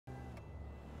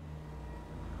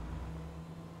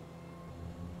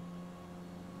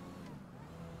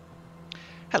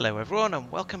Hello everyone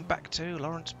and welcome back to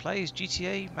Laurence Plays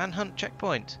GTA Manhunt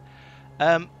Checkpoint.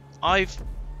 I've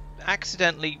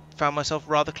accidentally found myself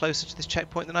rather closer to this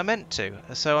checkpoint than I meant to,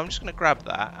 so I'm just going to grab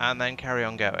that and then carry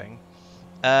on going.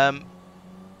 Oh,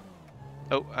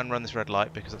 and run this red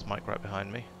light because that's Mike right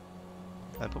behind me.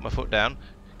 And put my foot down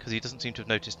because he doesn't seem to have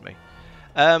noticed me.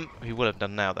 He will have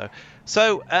done now though.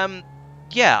 So,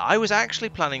 yeah, I was actually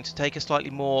planning to take a slightly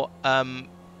more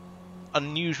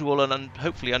unusual and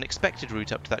hopefully unexpected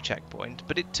route up to that checkpoint,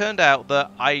 but it turned out that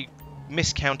I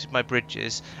miscounted my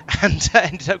bridges and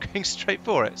ended up going straight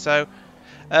for it. So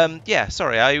yeah,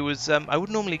 sorry, I would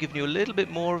normally give you a little bit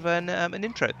more of an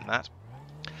intro than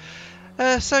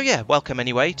that. So yeah, welcome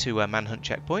anyway to Manhunt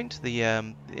Checkpoint.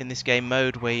 In this game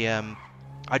mode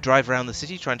I drive around the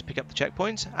city trying to pick up the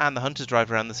checkpoints, and the hunters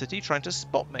drive around the city trying to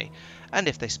spot me. And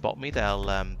if they spot me,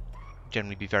 they'll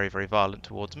generally be very, very violent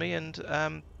towards me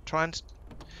and try and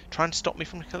stop me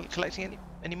from collecting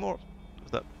any more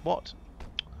of that. What?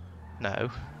 No,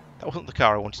 that wasn't the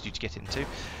car I wanted you to get into.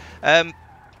 And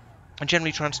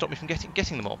generally try and stop me from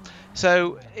getting them all.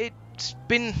 So it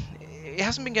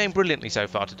hasn't been going brilliantly so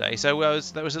far today. So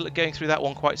going through that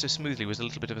one quite so smoothly was a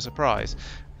little bit of a surprise.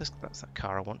 That's that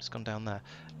car I want. It's gone down there.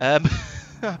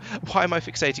 Why am I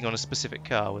fixating on a specific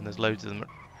car when there's loads of them?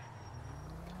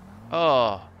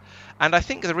 Oh. And I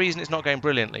think the reason it's not going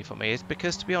brilliantly for me is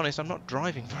because, to be honest, I'm not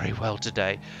driving very well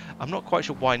today. I'm not quite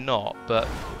sure why not, but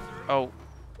oh,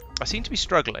 I seem to be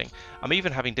struggling. I'm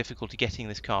even having difficulty getting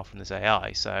this car from this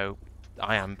AI, so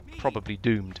I am probably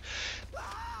doomed.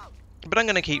 But I'm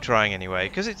going to keep trying anyway,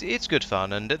 because it's good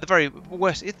fun, and at the very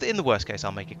worst, in the worst case,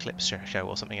 I'll make a clip show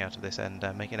or something out of this and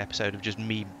make an episode of just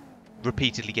me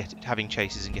repeatedly having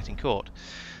chases and getting caught.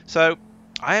 So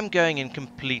I am going in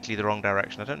completely the wrong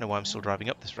direction. I don't know why I'm still driving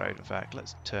up this road, in fact.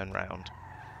 Let's turn round.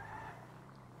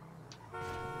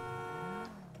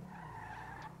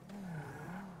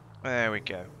 There we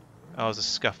go. Oh, there's a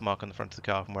scuff mark on the front of the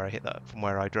car from where I hit that, from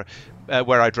where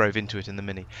I drove into it in the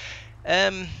Mini.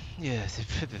 Yeah. Let's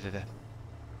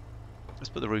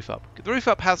put the roof up. The roof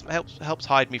up helps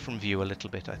hide me from view a little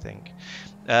bit, I think.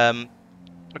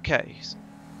 Okay.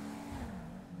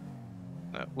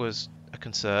 That was a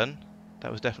concern.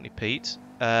 That was definitely Pete.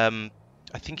 I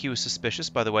think he was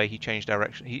suspicious by the way he changed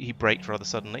direction. He braked rather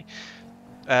suddenly.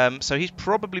 So he's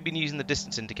probably been using the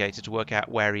distance indicator to work out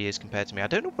where he is compared to me. I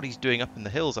don't know what he's doing up in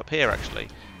the hills up here, actually.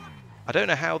 I don't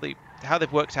know how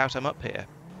they've worked out I'm up here.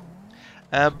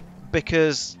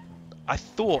 Because I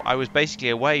thought I was basically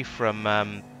away from...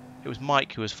 it was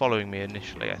Mike who was following me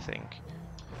initially, I think.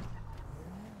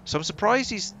 So I'm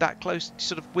surprised he's that close,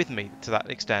 sort of with me to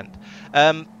that extent.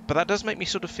 But that does make me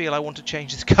sort of feel I want to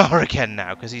change this car again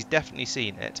now, because he's definitely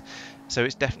seen it. So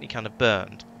it's definitely kind of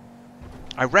burned.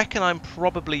 I reckon I'm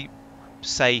probably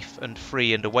safe and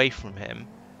free and away from him.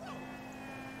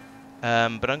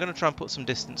 But I'm going to try and put some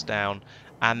distance down,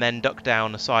 and then duck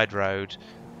down a side road,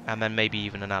 and then maybe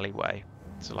even an alleyway.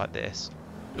 So like this.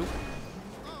 Ooh.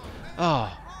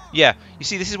 Oh. Yeah, you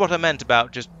see, this is what I meant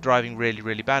about just driving really,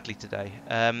 really badly today.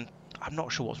 I'm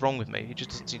not sure what's wrong with me. It just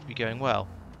doesn't seem to be going well.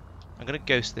 I'm going to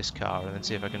ghost this car and then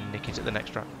see if I can nick it at the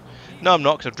next round. No, I'm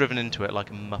not, because I've driven into it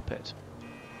like a muppet.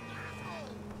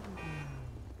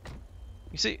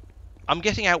 You see, I'm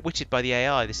getting outwitted by the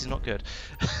AI. This is not good.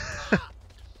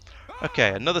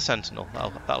 Okay, another sentinel.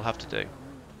 That'll have to do.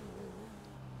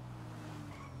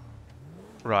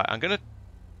 Right, I'm going to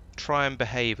try and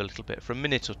behave a little bit for a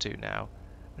minute or two now.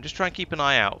 And just try and keep an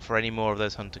eye out for any more of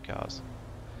those hunter cars.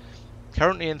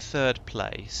 Currently in 3rd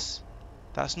place.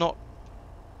 That's not...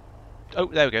 Oh,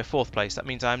 there we go, 4th place. That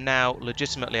means I'm now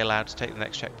legitimately allowed to take the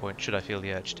next checkpoint, should I feel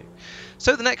the urge to.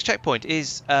 So the next checkpoint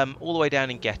is all the way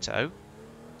down in Ghetto.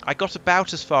 I got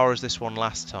about as far as this one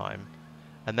last time.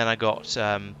 And then I got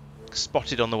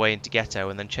spotted on the way into Ghetto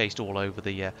and then chased all over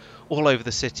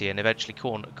the city and eventually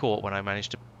caught when I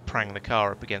managed to prang the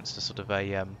car up against a sort of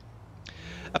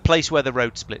a place where the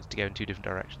road splits to go in 2 different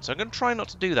directions. So I'm going to try not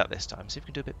to do that this time, see if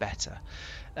we can do a bit better.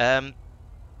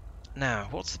 Now,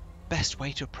 what's the best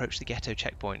way to approach the Ghetto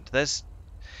checkpoint? It's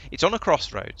on a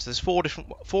crossroads. There's 4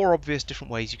 obvious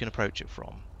different ways you can approach it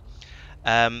from.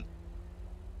 But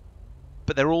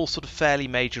they're all sort of fairly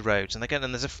major roads, and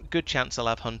there's a good chance I'll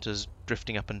have hunters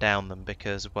drifting up and down them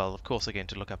because, well, of course they're going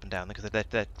to look up and down because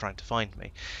they're trying to find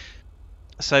me.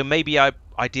 So maybe I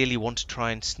ideally want to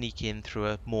try and sneak in through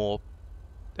a more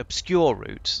obscure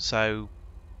route, so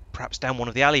perhaps down one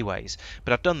of the alleyways,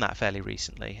 but I've done that fairly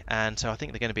recently, and so I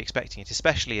think they're going to be expecting it,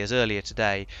 especially as earlier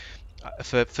today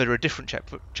for a different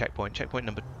checkpoint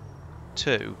number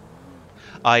 2,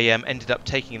 I ended up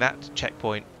taking that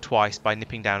checkpoint twice by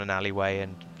nipping down an alleyway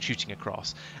and shooting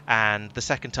across, and the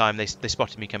second time they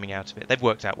spotted me coming out of it. They've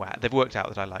worked out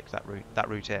that I liked that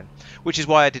route in, which is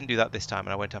why I didn't do that this time,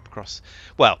 and I went up across.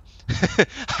 Well,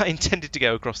 I intended to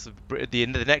go across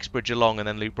the next bridge along and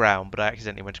then loop round, but I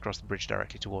accidentally went across the bridge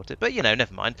directly towards it. But you know,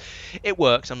 never mind. It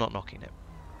works. I'm not knocking it.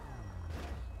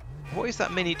 What is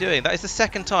that Mini doing? That is the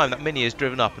second time that Mini has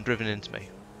driven up and driven into me.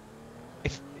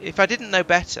 If I didn't know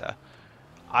better,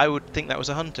 I would think that was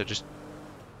a Hunter just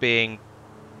being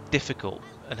difficult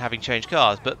and having changed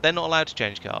cars, but they're not allowed to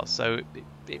change cars, so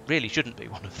it really shouldn't be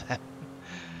one of them.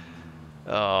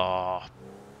 Oh,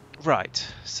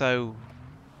 right. So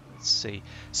let's see.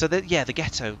 So the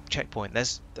ghetto checkpoint.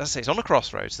 As I say, it's on a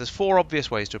crossroads. There's 4 obvious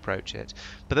ways to approach it,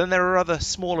 but then there are other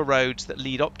smaller roads that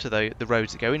lead up to the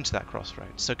roads that go into that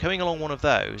crossroads. So coming along one of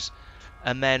those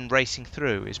and then racing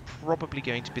through is probably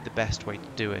going to be the best way to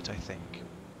do it, I think.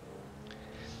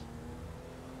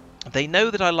 They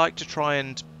know that I like to try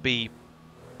and be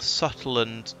subtle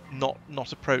and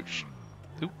not approach.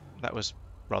 Ooh, that was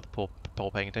rather poor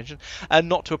paying attention. And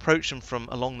not to approach them from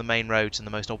along the main roads in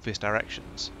the most obvious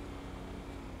directions.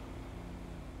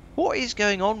 What is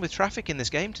going on with traffic in this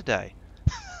game today?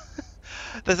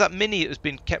 There's that Mini that has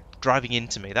been kept driving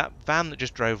into me. That van that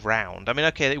just drove round. I mean,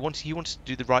 okay, he wanted to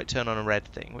do the right turn on a red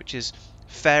thing, which is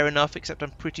fair enough, except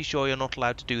I'm pretty sure you're not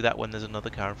allowed to do that when there's another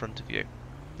car in front of you.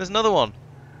 There's another one.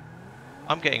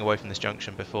 I'm getting away from this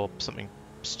junction before something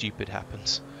stupid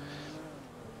happens.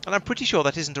 And I'm pretty sure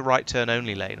that isn't a right turn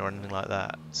only lane or anything like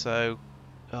that. So,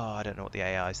 I don't know what the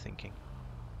AI is thinking.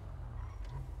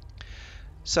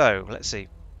 So, let's see.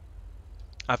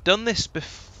 I've done this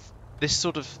before. This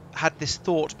sort of had this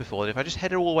thought before that if I just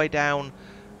head all the way down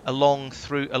along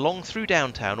through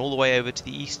downtown all the way over to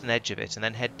the eastern edge of it and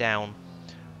then head down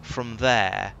from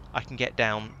there, I can get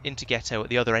down into Ghetto at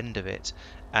the other end of it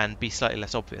and be slightly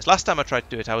less obvious. Last time I tried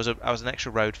to do it, I was an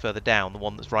extra road further down, the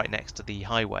one that's right next to the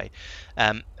highway,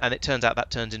 and it turns out that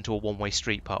turns into a one-way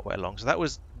street partway along. So that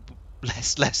was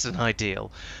less than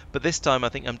ideal. But this time I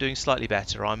think I'm doing slightly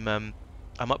better. I'm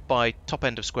up by top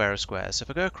end of Square of Squares. So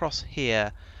if I go across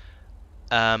here.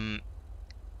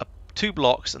 2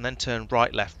 blocks and then turn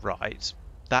right, left, right.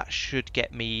 That should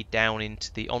get me down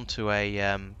into onto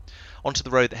the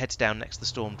road that heads down next to the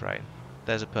storm drain.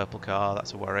 There's a purple car.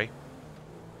 That's a worry.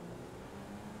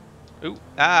 Ooh,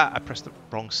 I pressed the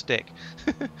wrong stick.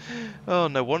 Oh,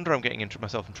 no wonder I'm getting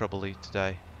myself in trouble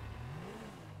today.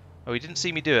 Oh, he didn't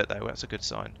see me do it though. That's a good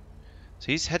sign. So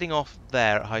he's heading off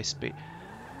there at high speed.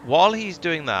 While he's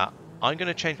doing that, I'm going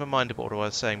to change my mind about what I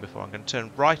was saying before. I'm going to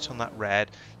turn right on that red.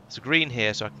 There's a green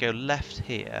here, so I can go left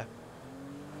here.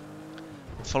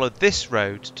 Follow this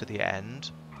road to the end.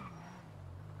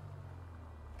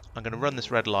 I'm going to run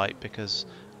this red light because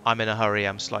I'm in a hurry.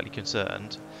 I'm slightly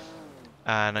concerned.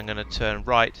 And I'm going to turn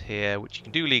right here, which you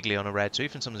can do legally on a red. So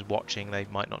even if someone's watching, they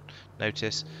might not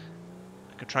notice.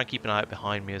 I can try and keep an eye out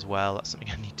behind me as well. That's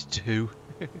something I need to do.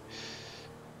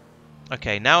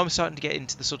 Okay, now I'm starting to get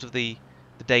into the sort of the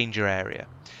danger area.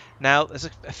 Now there's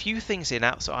a few things here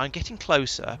now, so I'm getting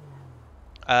closer.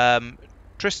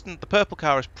 Tristan, the purple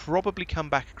car, has probably come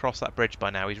back across that bridge by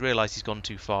now. He's realised he's gone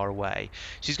too far away,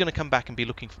 so he's going to come back and be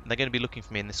looking. They're going to be looking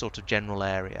for me in this sort of general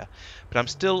area, but I'm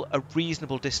still a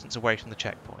reasonable distance away from the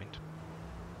checkpoint.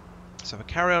 So if I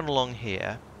carry on along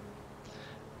here,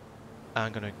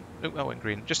 I'm going to. Oh, I went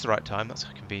green just the right time. That's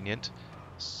convenient.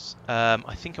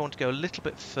 I think I want to go a little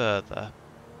bit further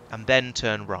and then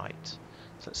turn right.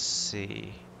 Let's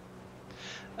see.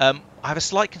 I have a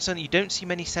slight concern that you don't see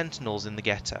many sentinels in the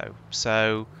ghetto,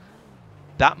 so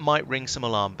that might ring some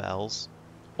alarm bells.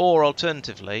 Or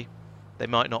alternatively, they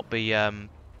might not be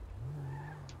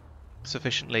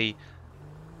sufficiently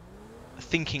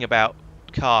thinking about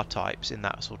car types in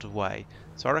that sort of way.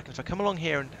 So I reckon if I come along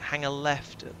here and hang a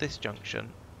left at this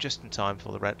junction, just in time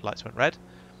before the red lights went red,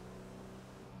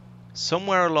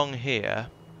 somewhere along here.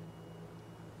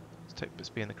 Let's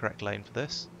be in the correct lane for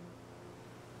this.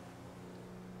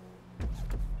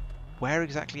 Where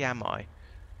exactly am I?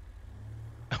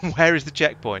 And where is the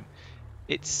checkpoint?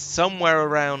 It's somewhere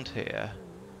around here.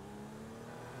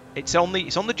 It's on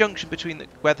the junction between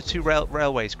where the two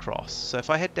railways cross. So if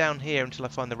I head down here until I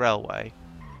find the railway,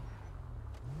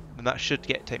 then that should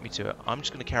take me to it. I'm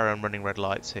just going to carry on running red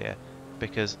lights here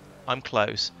because I'm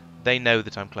close. They know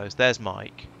that I'm close. There's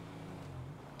Mike.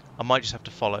 I might just have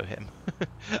to follow him,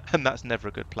 and that's never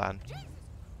a good plan.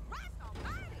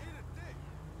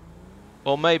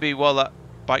 Or maybe while that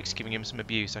bike's giving him some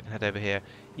abuse, I can head over here.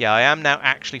 Yeah, I am now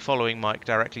actually following Mike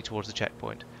directly towards the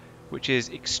checkpoint, which is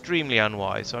extremely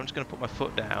unwise. So I'm just going to put my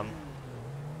foot down.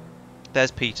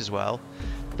 There's Pete as well.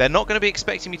 They're not going to be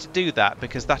expecting me to do that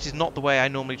because that is not the way I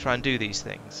normally try and do these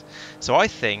things. So I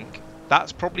think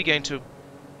that's probably going to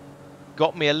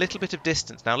got me a little bit of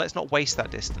distance. Now let's not waste that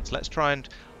distance. Let's try and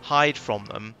hide from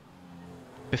them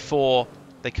before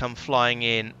they come flying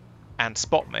in and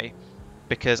spot me,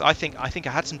 because I think I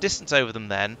had some distance over them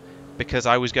then because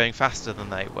I was going faster than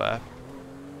they were.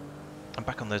 I'm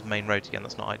back on those main roads again.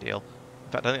 That's not ideal.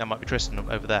 In fact, I think that might be Tristan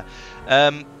over there.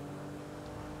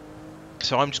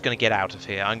 So I'm just going to get out of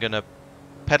here. I'm going to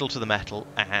pedal to the metal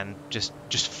and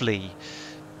just flee.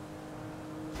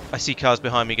 I see cars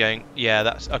behind me going, yeah,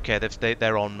 that's okay.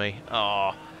 They're on me.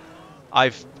 Oh,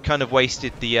 I've kind of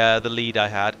wasted the lead I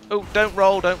had. Oh, don't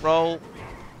roll, don't roll.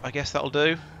 I guess that'll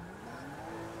do.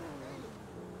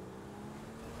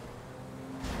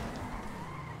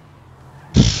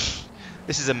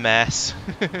 This is a mess.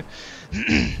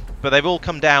 But they've all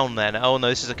come down then. Oh no,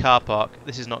 this is a car park.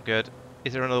 This is not good.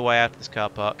 Is there another way out of this car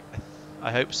park?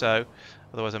 I hope so.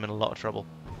 Otherwise I'm in a lot of trouble.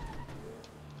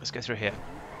 Let's go through here.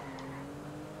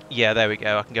 Yeah, there we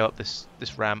go. I can go up this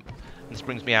ramp. And this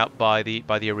brings me out by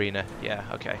the arena. Yeah,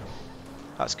 okay.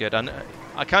 That's good.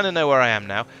 I kind of know where I am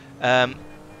now.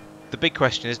 The big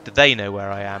question is, do they know where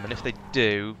I am? And if they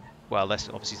do, well, they're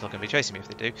obviously still going to be chasing me if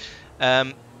they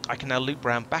do. I can now loop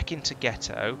round back into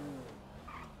Ghetto,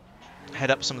 head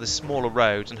up some of the smaller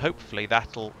roads, and hopefully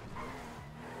that'll...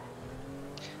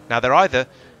 Now they're either,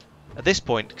 at this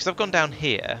point, because I've gone down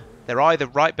here, they're either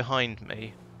right behind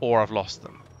me or I've lost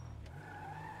them.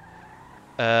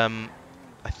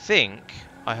 I think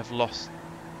I have lost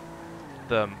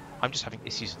them. I'm just having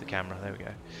issues with the camera. There we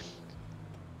go.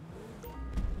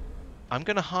 I'm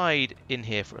going to hide in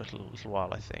here for a little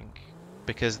while, I think,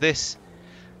 because they're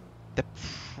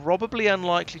probably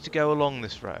unlikely to go along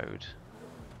this road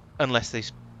unless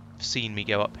they've seen me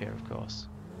go up here, of course.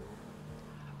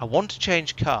 I want to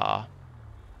change car,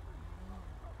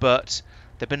 but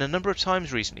there have been a number of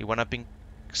times recently when I've been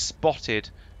spotted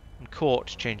and caught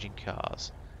changing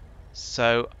cars.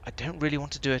 So I don't really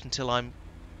want to do it until I'm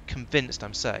convinced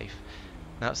I'm safe.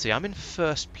 Now let's see, I'm in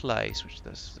first place, which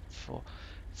there's 4.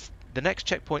 The next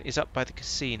checkpoint is up by the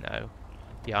casino.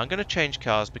 Yeah, I'm going to change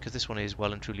cars because this one is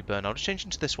well and truly burned. I'll just change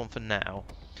into this one for now,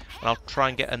 and I'll try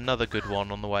and get another good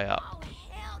one on the way up.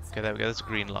 Okay, there we go. There's a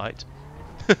green light.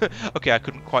 Okay, I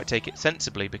couldn't quite take it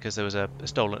sensibly because there was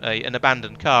an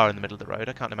abandoned car in the middle of the road.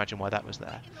 I can't imagine why that was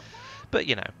there. But,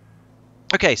 you know.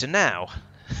 Okay, so now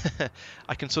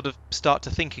I can sort of start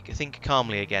to think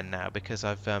calmly again now because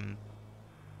I've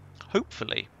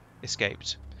hopefully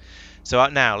escaped. So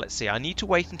now, let's see, I need to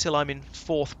wait until I'm in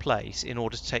 4th place in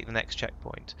order to take the next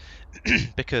checkpoint.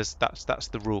 Because that's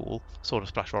the rule. Sort of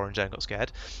splash orange and got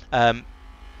scared. There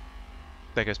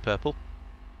goes purple.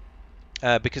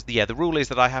 Because the rule is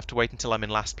that I have to wait until I'm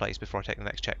in last place before I take the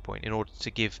next checkpoint in order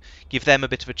to give them a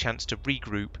bit of a chance to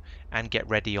regroup and get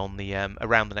ready on the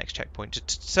around the next checkpoint.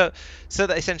 So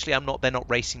that essentially they're not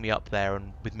racing me up there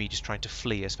and with me just trying to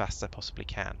flee as fast as I possibly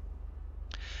can.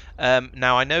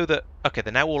 Now I know that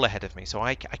they're now all ahead of me, so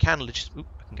I can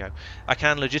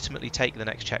legitimately take the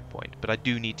next checkpoint, but I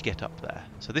do need to get up there.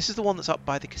 So this is the one that's up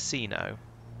by the casino.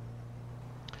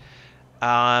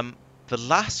 The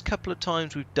last couple of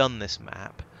times we've done this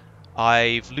map,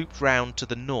 I've looped round to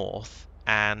the north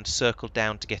and circled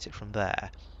down to get it from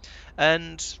there,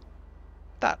 and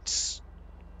that's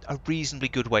a reasonably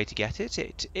good way to get it.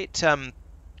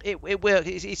 It works.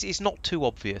 It's not too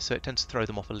obvious, so it tends to throw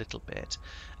them off a little bit.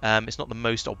 It's not the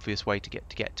most obvious way to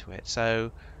get to it,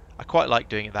 so I quite like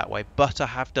doing it that way. But I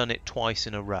have done it twice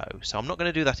in a row, so I'm not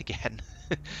going to do that again.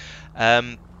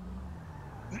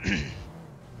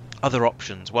 Other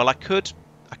options. Well, I could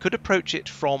approach it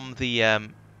from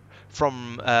the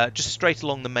just straight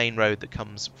along the main road that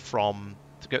comes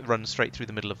runs straight through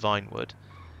the middle of Vinewood.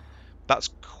 That's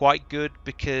quite good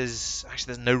because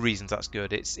actually there's no reasons that's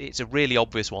good. It's a really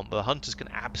obvious one. The hunters can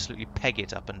absolutely peg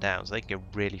it up and down, so they can go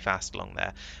really fast along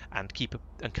there and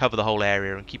cover the whole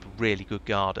area and keep a really good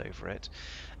guard over it.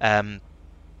 And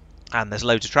there's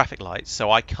loads of traffic lights,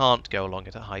 so I can't go along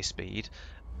it at high speed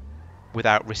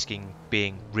without risking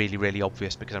being really, really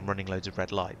obvious because I'm running loads of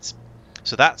red lights.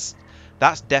 So that's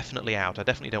definitely out. I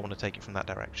definitely don't want to take it from that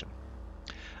direction.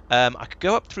 I could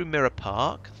go up through Mirror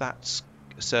Park. That's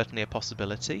certainly a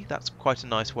possibility. That's quite a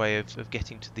nice way of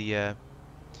getting to the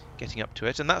getting up to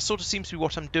it, and that sort of seems to be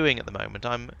what I'm doing at the moment.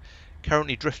 I'm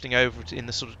currently drifting over in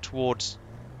the sort of towards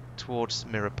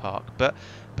Mirror Park, but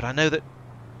I know that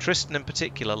Tristan in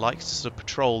particular likes to sort of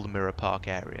patrol the Mirror Park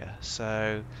area, so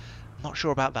I'm not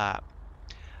sure about that.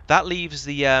 That leaves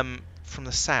the from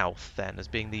the south then as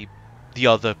being the the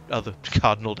other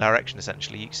cardinal direction,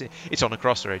 essentially. You can see it's on a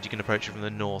crossroad. You can approach it from the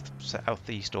north, south,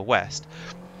 east, or west.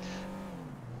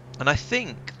 And I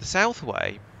think the south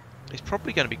way is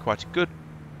probably going to be quite a good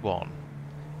one.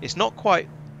 It's not quite.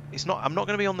 It's not. I'm not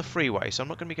going to be on the freeway, so I'm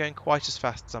not going to be going quite as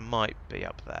fast as I might be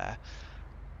up there.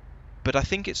 But I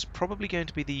think it's probably going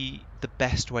to be the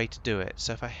best way to do it.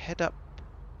 So if I head up,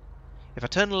 if I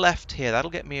turn left here,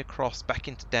 that'll get me across back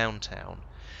into downtown,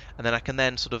 and then I can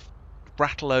then sort of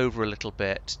rattle over a little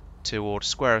bit towards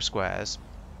Square of Squares,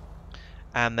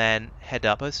 and then head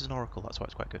up. Oh, this is an oracle, that's why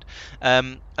it's quite good.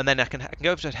 And then I can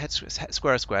go over to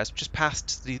Square of Squares, just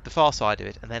past the far side of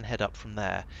it, and then head up from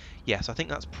there. Yes, I think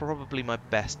that's probably my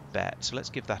best bet. So let's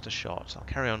give that a shot. I'll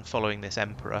carry on following this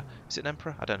Emperor. Is it an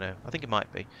Emperor? I don't know. I think it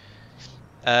might be.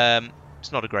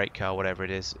 It's not a great car, whatever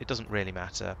it is. It doesn't really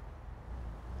matter.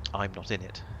 I'm not in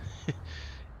it.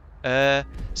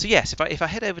 So yes, if I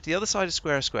head over to the other side of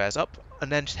Square of Squares, up,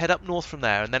 and then just head up north from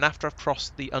there, and then after I've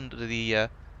crossed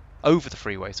over the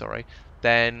freeway, sorry,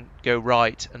 then go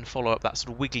right and follow up that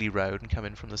sort of wiggly road and come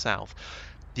in from the south.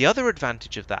 The other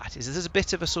advantage of that is there's a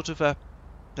bit of a sort of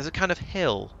there's a kind of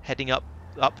hill heading up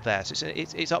there, so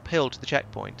it's uphill to the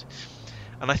checkpoint,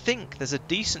 and I think there's a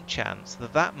decent chance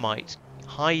that might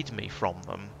hide me from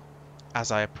them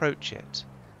as I approach it.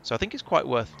 So I think it's quite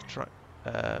worth trying.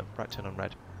 Right turn on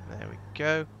red. There we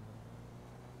go.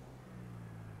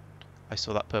 I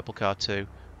saw that purple car too.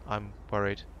 I'm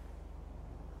worried.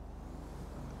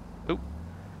 Oh,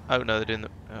 oh no, they're doing the.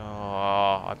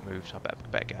 Oh, I've moved. I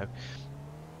better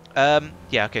go.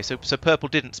 Yeah, okay. So purple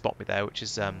didn't spot me there, which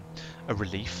is a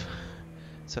relief.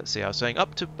 So let's see. I was saying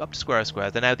up to Square of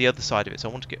Square. They're now the other side of it. So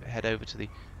I want to head over to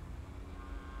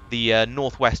the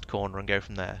northwest corner and go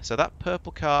from there. So that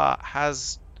purple car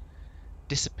has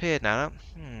disappeared now.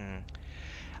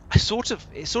 It sort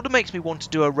of makes me want to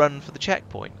do a run for the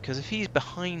checkpoint, because if he's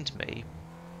behind me,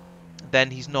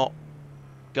 then he's not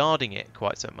guarding it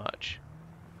quite so much.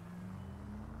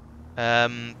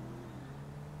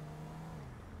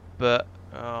 But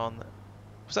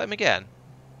was that him again?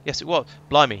 Yes, it was.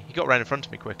 Blimey, he got round in front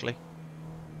of me quickly.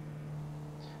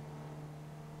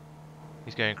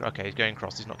 He's going. Okay, he's going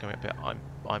across. He's not coming up here. I'm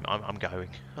going.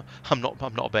 I'm not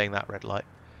obeying that red light.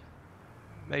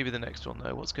 Maybe the next one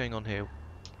though. What's going on here?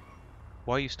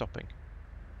 Why are you stopping?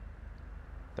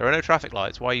 There are no traffic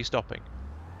lights. Why are you stopping?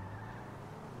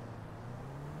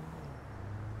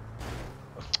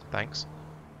 Thanks.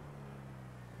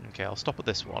 Okay, I'll stop at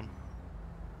this one.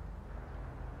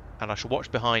 And I shall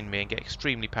watch behind me and get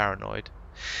extremely paranoid.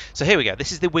 So here we go.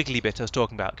 This is the wiggly bit I was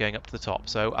talking about, going up to the top.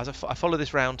 So as I follow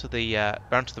this round to the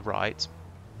right,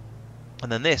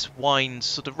 and then this winds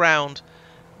sort of round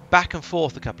back and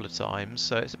forth a couple of times.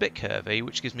 So it's a bit curvy,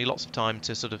 which gives me lots of time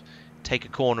to sort of take a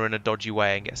corner in a dodgy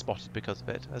way and get spotted because of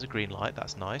it. There's a green light.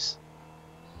 That's nice.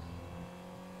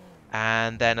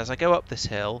 And then as I go up this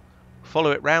hill,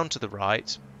 follow it round to the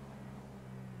right,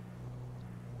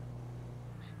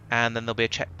 and then there'll be a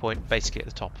checkpoint basically at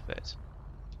the top of it.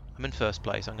 I'm in first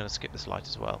place. I'm going to skip this light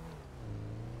as well.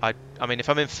 I mean, if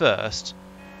I'm in first,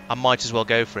 I might as well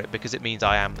go for it, because it means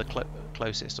I am the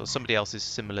closest, or somebody else is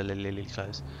similarly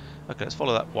close. Okay, let's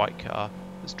follow that white car,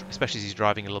 especially as he's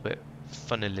driving a little bit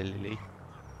funnily.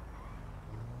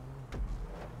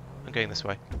 I'm going this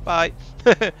way. Bye.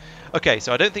 Okay,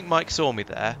 so I don't think Mike saw me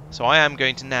there, so I am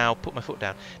going to now put my foot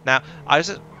down. Now,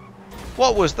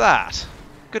 what was that?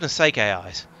 Goodness sake,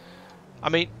 AIs. I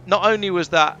mean, not only was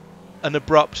that an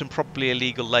abrupt and probably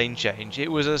illegal lane change,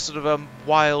 it was a sort of a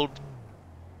wild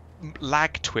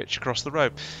lag twitch across the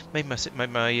road. Maybe my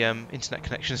internet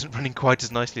connection isn't running quite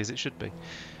as nicely as it should be.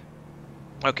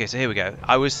 Okay, so here we go.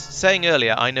 I was saying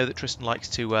earlier, I know that Tristan likes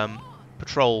to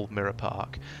patrol Mirror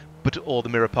Park, or the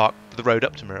road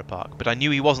up to Mirror Park, but I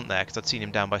knew he wasn't there because I'd seen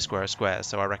him down by Square of Squares,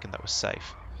 so I reckon that was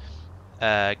safe.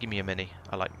 Give me a Mini.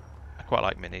 I quite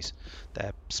like Minis.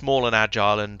 They're small and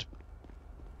agile and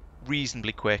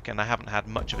reasonably quick, and I haven't had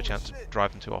much of a chance to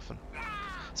drive them too often.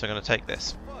 So I'm going to take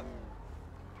this.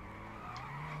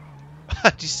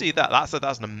 Did you see that?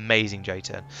 That's an amazing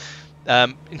J-turn.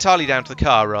 Entirely down to the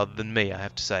car rather than me, I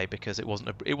have to say, because it wasn't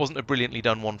a brilliantly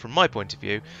done one from my point of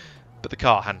view, but the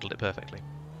car handled it perfectly.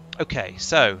 Okay,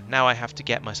 so now I have to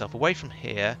get myself away from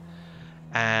here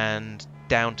and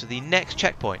down to the next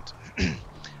checkpoint, and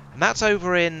that's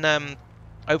over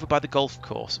by the golf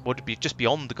course. Would be just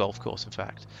beyond the golf course, in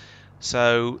fact.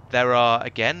 So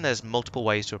there's multiple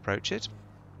ways to approach it.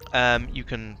 You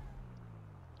can.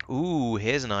 Ooh,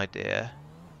 here's an idea.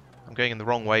 I'm going in the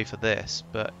wrong way for this,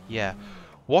 but yeah.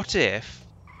 What if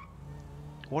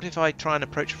I try and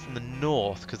approach it from the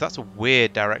north? Because that's a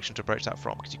weird direction to approach that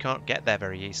from, because you can't get there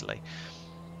very easily.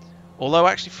 Although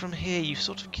actually from here you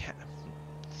sort of can.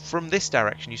 From this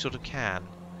direction you sort of can.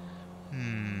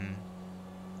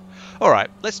 Alright,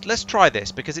 let's try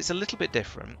this because it's a little bit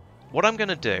different. What I'm going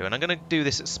to do, and I'm going to do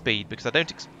this at speed because I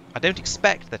don't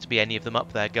expect there to be any of them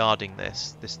up there guarding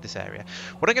this area.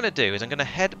 What I'm going to do is I'm going to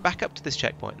head back up to this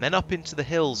checkpoint and then up into the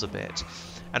hills a bit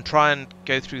and try and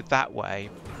go through that way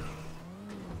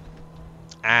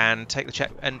and take the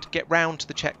check and get round to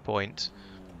the checkpoint.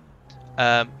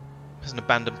 There's an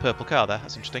abandoned purple car there.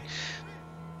 That's interesting.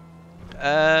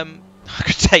 I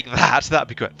could take that. That'd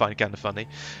be quite kind of funny.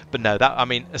 But no, I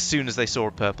mean, as soon as they saw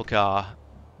a purple car,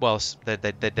 well,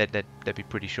 they'd be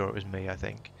pretty sure it was me, I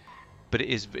think. But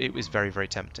it was very, very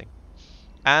tempting.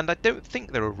 And I don't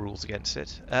think there are rules against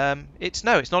it. It's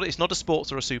not a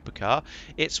sports or a supercar.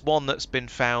 It's one that's been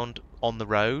found on the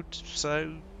road.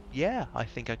 So yeah, I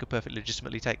think I could perfectly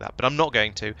legitimately take that. But I'm not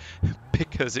going to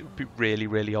because it would be really,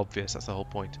 really obvious. That's the whole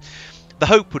point. The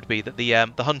hope would be that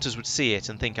the hunters would see it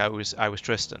and think I was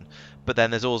Tristan, but then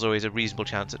there's always a reasonable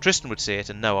chance that Tristan would see it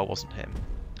and know I wasn't him.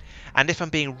 And if I'm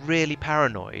being really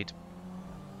paranoid,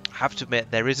 I have to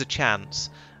admit there is a chance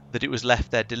that it was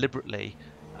left there deliberately,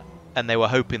 and they were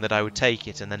hoping that I would take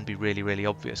it and then be really, really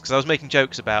obvious. Because I was making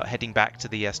jokes about heading back to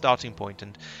the starting point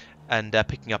and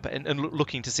picking up and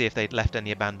looking to see if they'd left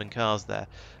any abandoned cars there.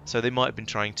 So they might have been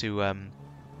trying to,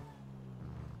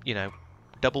 you know,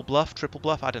 double bluff, triple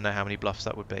bluff, I don't know how many bluffs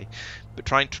that would be, but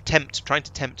trying to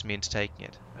tempt me into taking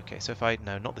it. Okay, so if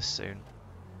no, not this soon.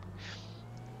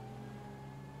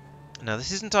 Now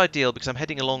this isn't ideal because I'm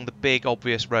heading along the big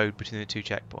obvious road between the two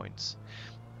checkpoints.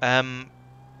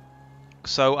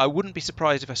 So I wouldn't be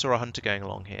surprised if I saw a hunter going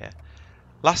along here.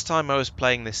 Last time I was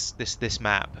playing this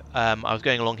map, I was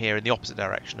going along here in the opposite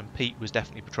direction, and Pete was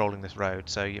definitely patrolling this road,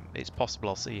 so it's possible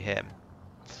I'll see him.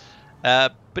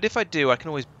 But if I do, I can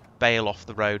always bail off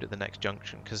the road at the next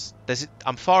junction because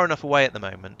I'm far enough away at the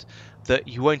moment that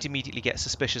you won't immediately get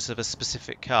suspicious of a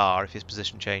specific car if his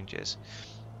position changes,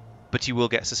 but you will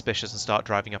get suspicious and start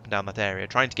driving up and down that area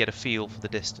trying to get a feel for the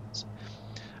distance.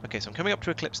 Okay, so I'm coming up to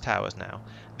Eclipse Towers now.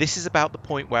 This is about the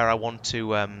point where I want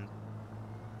to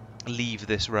leave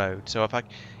this road. So if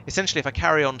I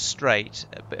carry on straight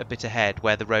a bit ahead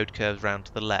where the road curves round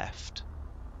to the left,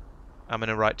 I'm in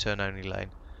a right turn only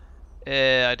lane.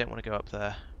 I don't want to go up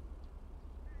there.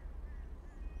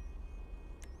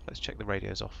 Let's check the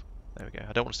radios off. There we go.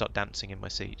 I don't want to start dancing in my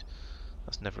seat.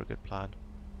 That's never a good plan.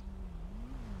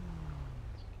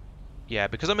 Yeah,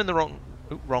 because I'm in the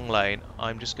wrong lane,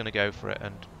 I'm just going to go for it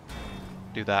and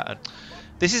do that. And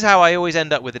this is how I always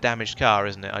end up with a damaged car,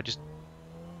 isn't it?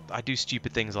 I do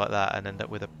stupid things like that and end up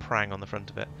with a prang on the front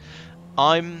of it.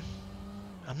 I'm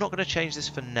not going to change this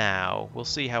for now. We'll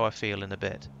see how I feel in a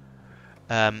bit.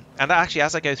 And actually,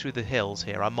 as I go through the hills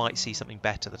here, I might see something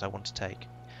better that I want to take.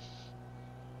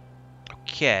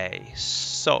 Okay,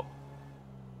 so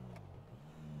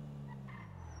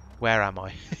where am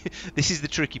I? This is the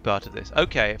tricky part of this.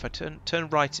 Okay, if I turn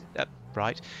right,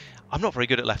 I'm not very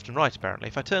good at left and right apparently.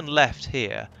 If I turn left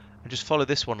here and just follow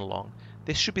this one along,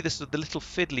 this should be the little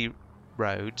fiddly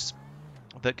roads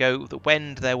that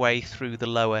wend their way through the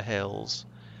lower hills.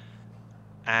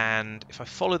 And if I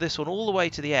follow this one all the way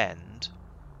to the end,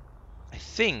 I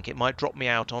think it might drop me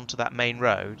out onto that main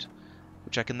road,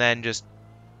 which I can then just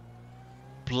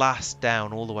blast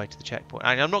down all the way to the checkpoint.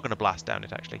 I'm not going to blast down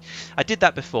it actually. I did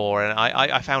that before and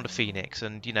I found a Phoenix,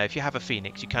 and you know, if you have a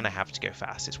Phoenix you kind of have to go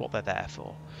fast. It's what they're there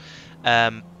for.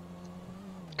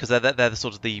 Because they're the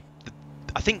sort of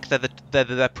I think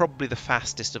they're probably the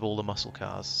fastest of all the muscle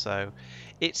cars, so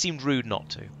it seemed rude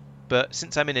not to. But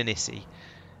since I'm in an Issy,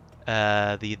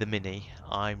 the Mini,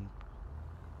 I'm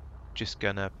just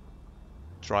gonna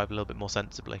drive a little bit more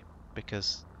sensibly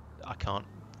because I can't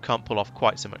pull off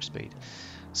quite so much speed.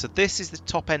 So this is the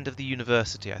top end of the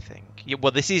university, I think. Yeah,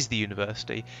 well, this is the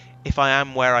university. If I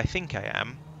am where I think I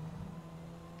am,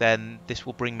 then this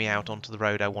will bring me out onto the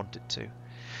road I want it to.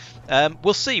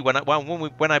 We'll see when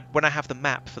I have the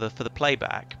map for the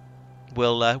playback.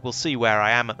 We'll see where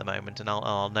I am at the moment, and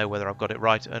I'll know whether I've got it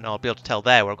right, and I'll be able to tell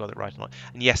there where I've got it right or not.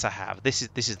 And yes, I have. This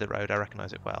is the road. I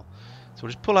recognise it well. So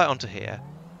we'll just pull out onto here.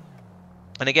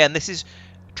 And again, this is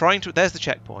there's the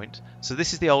checkpoint. So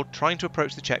this is the old trying to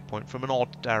approach the checkpoint from an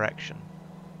odd direction.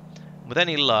 With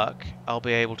any luck, I'll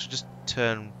be able to just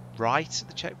turn right at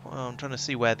the checkpoint. Oh, I'm trying to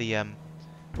see where the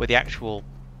actual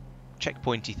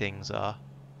checkpointy things are.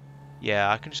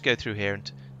 Yeah, I can just go through here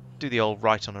and do the old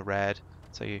right on a red.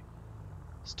 So you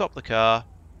stop the car,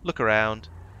 look around,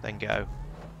 then go.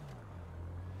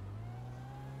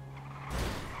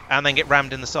 And then get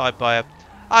rammed in the side by a...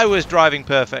 I was driving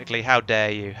perfectly. How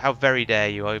dare you? How very dare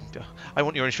you? I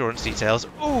want your insurance details.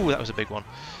 Ooh, that was a big one.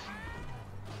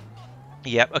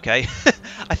 Yep, okay.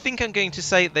 I think I'm going to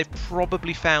say they've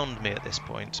probably found me at this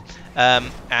point. Yeah,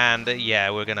 I'm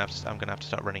gonna have to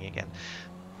start running again.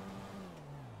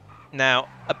 Now,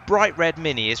 a bright red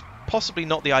Mini is possibly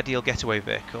not the ideal getaway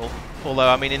vehicle, although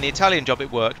I mean in the Italian job it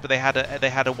worked, but they had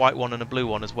a white one and a blue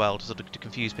one as well to sort of to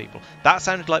confuse people. That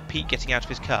sounded like Pete getting out of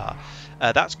his car.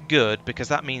 That's good because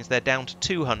that means they're down to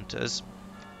 2 hunters.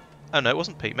 Oh no, it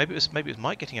wasn't Pete. Maybe it was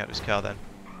Mike getting out of his car then.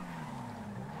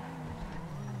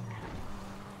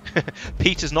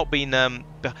 Pete has not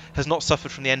suffered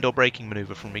from the end-or braking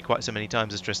manoeuvre from me quite so many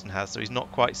times as Tristan has, so he's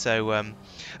not quite so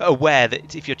aware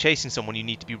that if you're chasing someone you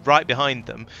need to be right behind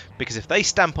them, because if they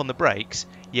stamp on the brakes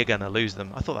you're gonna lose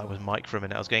them. I thought that was Mike for a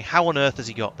minute. I was going, how on earth has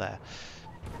he got there?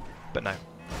 But no,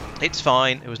 it's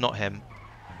fine, it was not him.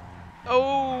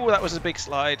 Oh, that was a big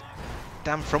slide.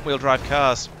 Damn front-wheel drive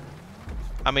cars.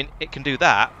 I mean, it can do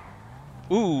that.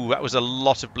 Ooh, that was a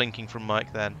lot of blinking from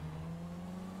Mike then.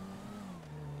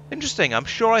 Interesting, I'm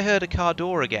sure I heard a car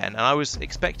door again, and I was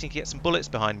expecting to get some bullets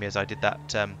behind me as I did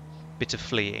that bit of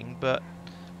fleeing, but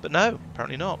no,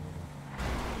 apparently not.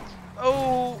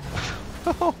 Oh,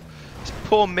 this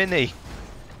poor Mini.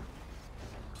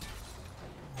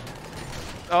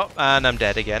 Oh, and I'm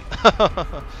dead again.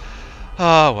 Oh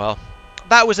well,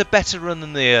 that was a better run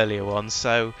than the earlier one,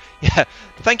 so yeah,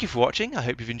 thank you for watching, I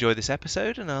hope you've enjoyed this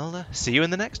episode, and I'll see you in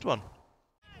the next one.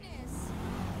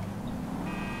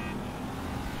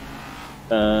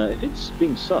 It's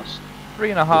being sussed.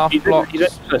 3.5 blocks.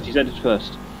 He's entered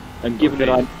first. And given that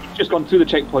I've just gone through the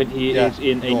checkpoint, he is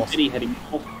in a north. Mini heading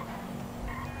north.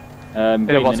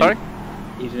 Sorry?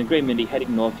 He's in a grey Mini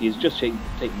heading north. He has just taken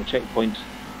the checkpoint,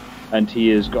 and he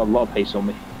has got a lot of pace on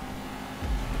me.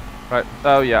 Right.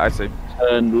 Oh yeah, I see.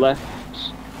 Turn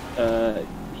left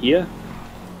here.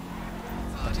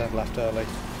 I turned left early.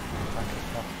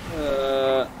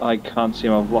 I can't see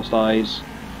him. I've lost eyes.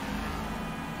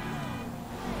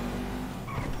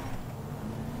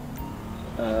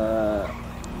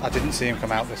 I didn't see him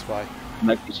come out this way. In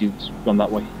that case, he's gone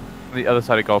that way. The other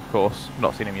side of golf course.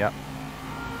 Not seen him yet.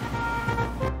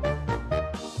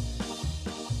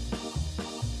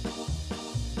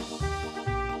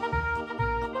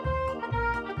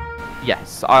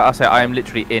 Yes, I say I am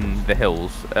literally in the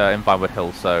hills, in Vinewood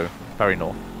Hills, so very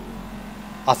north.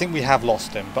 I think we have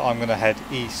lost him, but I'm going to head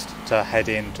east to head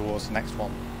in towards the next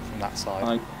one from that side.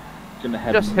 I'm going to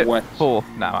head Just hit west.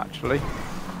 4th now, actually.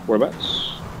 Whereabouts?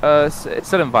 It's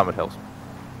still in Vinewood Hills.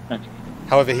 Okay.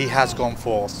 However, he has gone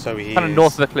forth, so he Kind of is...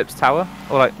 north of Eclipse Tower,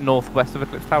 or like northwest of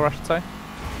Eclipse Tower, I should say.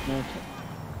 Okay.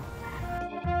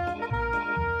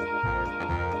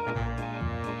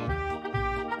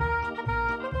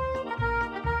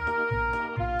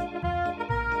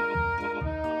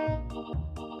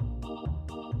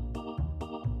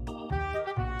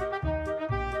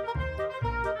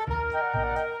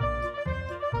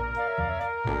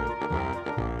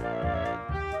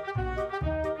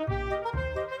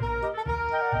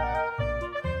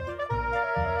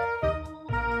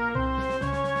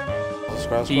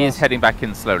 He is heading back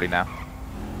in slowly now.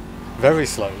 Very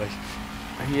slowly.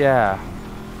 Yeah.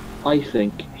 I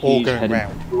think All he's going heading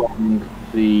round. along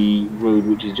the road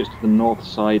which is just to the north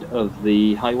side of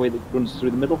the highway that runs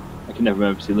through the middle. I can never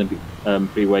remember if it's the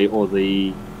Olympic Freeway or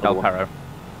the... Del Perro.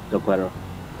 Del Perro.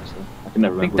 I can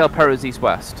never I think remember. Del Perro is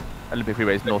east-west. Olympic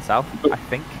Freeway is north-south, I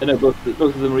think. No, both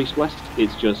of them are east-west.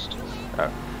 It's just... Oh.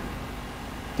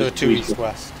 There are 2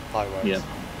 east-west highways. Yeah.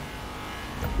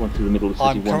 One through the middle of the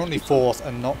city. I'm currently forth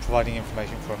and not providing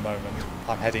information for a moment.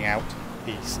 I'm heading out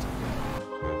east.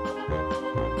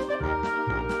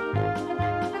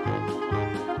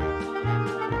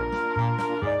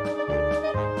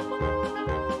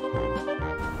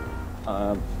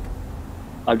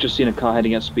 I've just seen a car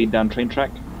heading at speed down train track.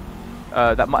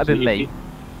 That might have been me.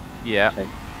 Yeah. Okay.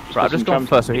 Right, I've just gone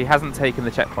first, so he hasn't taken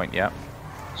the checkpoint yet.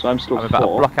 So I'm still I'm about to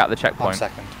block out the I'm checkpoint.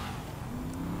 second.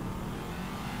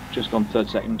 Just gone third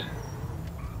second.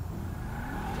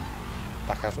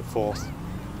 Back out at fourth.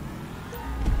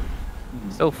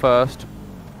 Still first.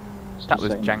 Still That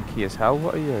was second. janky as hell.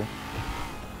 What are you?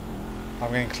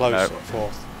 I'm getting close No. at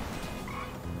fourth.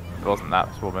 It wasn't that,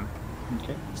 this woman.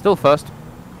 Okay. Still first.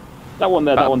 That one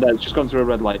there, it's just gone through a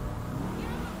red light.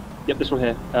 Yep, this one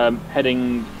here.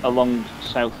 Heading along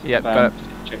south Yep, bound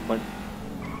checkpoint.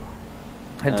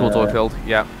 Head towards Oilfield.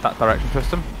 Yeah, that direction,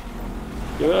 Tristan.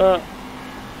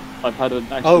 I've had an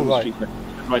accident Oh, on the right. street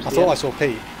right I here. thought I saw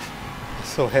Pete. I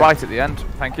saw him. Right at the end.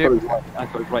 Thank you. I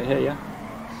thought it was right here, yeah.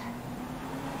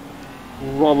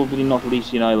 Probably not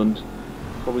Elysian Island.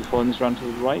 Probably following this round to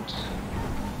the right.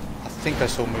 I think I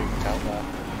saw movement out there.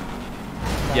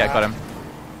 Yeah, got him.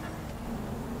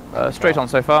 Straight on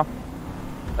so far.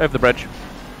 Over the bridge.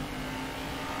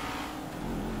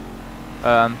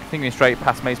 Continuing straight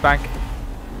past Maze Bank.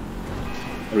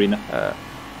 Arena.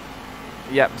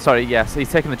 Yep, sorry, yes,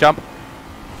 he's taking the jump.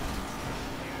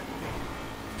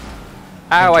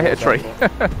 Ow, I hit a tree.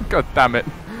 God damn it.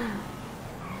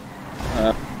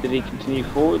 Did he continue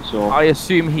forwards or? I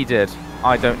assume he did.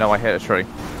 I don't know, I hit a tree.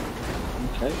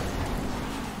 Okay.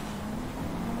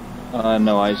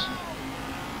 No eyes.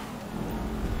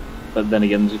 But then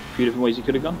again, there's a few different ways he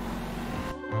could have gone.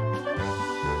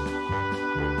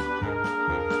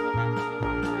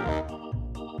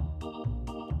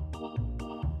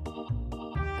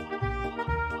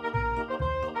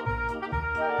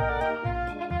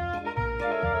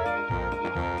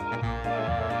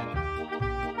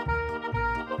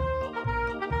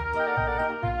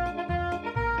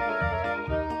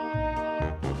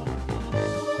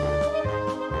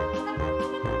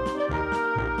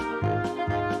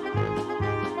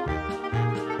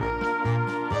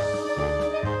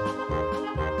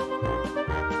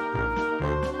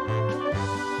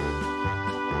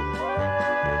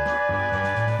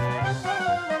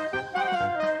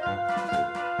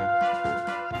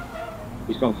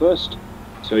 He's gone first,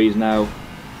 so he's now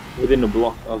within a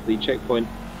block of the checkpoint.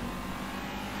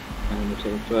 I'm going to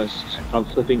take him first. I'm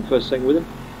flipping first second with him.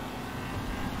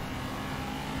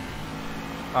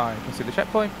 I can see the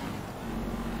checkpoint.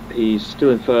 He's still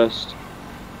in first.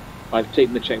 I've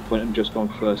taken the checkpoint and just gone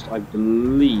first. I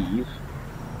believe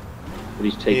that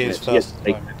he's taken it. Yes,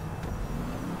 taken it.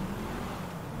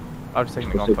 I've just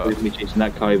taken it on first. Me chasing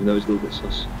that car, even though it's a little bit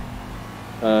sus.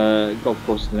 Golf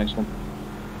course is the next one.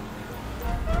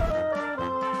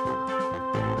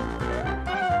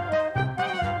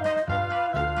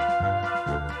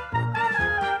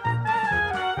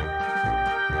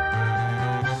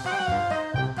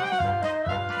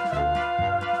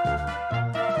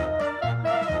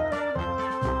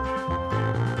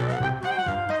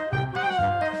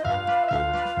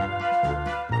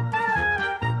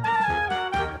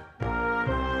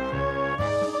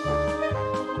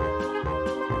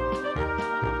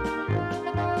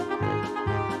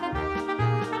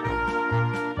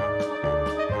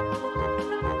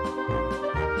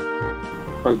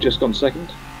 I've just gone second.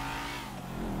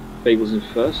 Bagel's in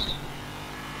first.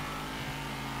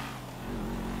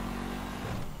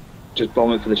 Just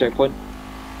bomb it for the checkpoint.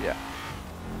 Yeah.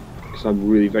 Because I'm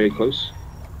really very close.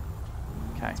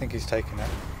 Okay. I think he's taking it.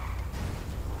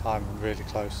 I'm really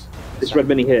close. This red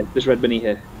mini here. This red mini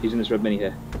here. He's in this red mini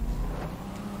here.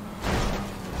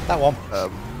 That one. I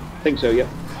think so, yeah.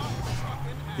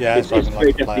 Yeah, It's driving very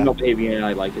like a definitely player. not behaving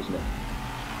AI like, isn't it?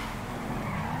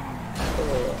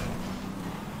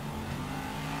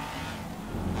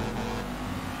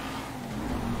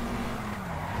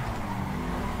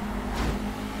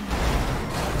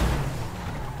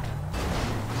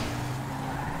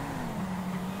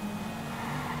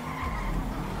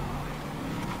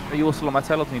 Are you also on my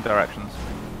tail or do you need directions?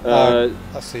 I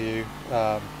see you.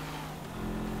 I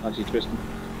see Tristan.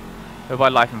 Go by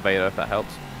Life Invader if that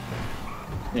helps.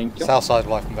 Thank you. South side of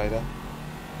Life Invader.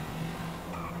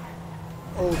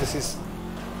 Oh, this is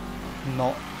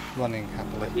not running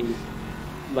happily.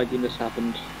 Like this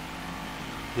happened.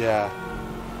 Yeah.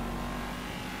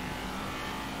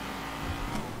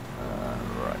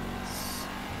 Right.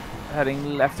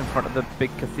 Heading left in front of the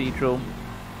big cathedral.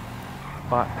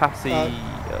 But past the...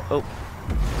 oh.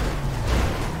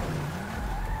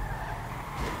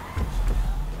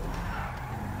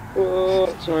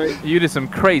 Oh, sorry. You did some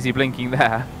crazy blinking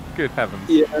there. Good heavens.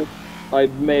 Yeah, I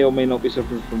may or may not be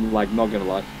suffering from lag, not gonna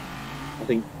lie. I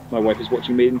think my wife is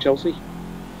watching Made in Chelsea.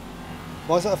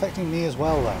 Why is that affecting me as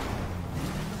well then?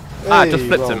 Ah, Hey, just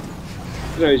flipped well, him.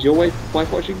 No, is your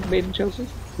wife watching Made in Chelsea?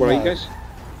 Where are you No. guys?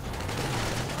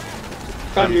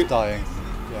 Found you. Dying.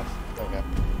 Yes, there we go.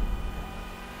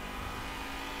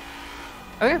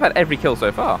 I think I've had every kill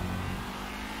so far.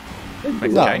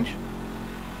 Makes No. a change.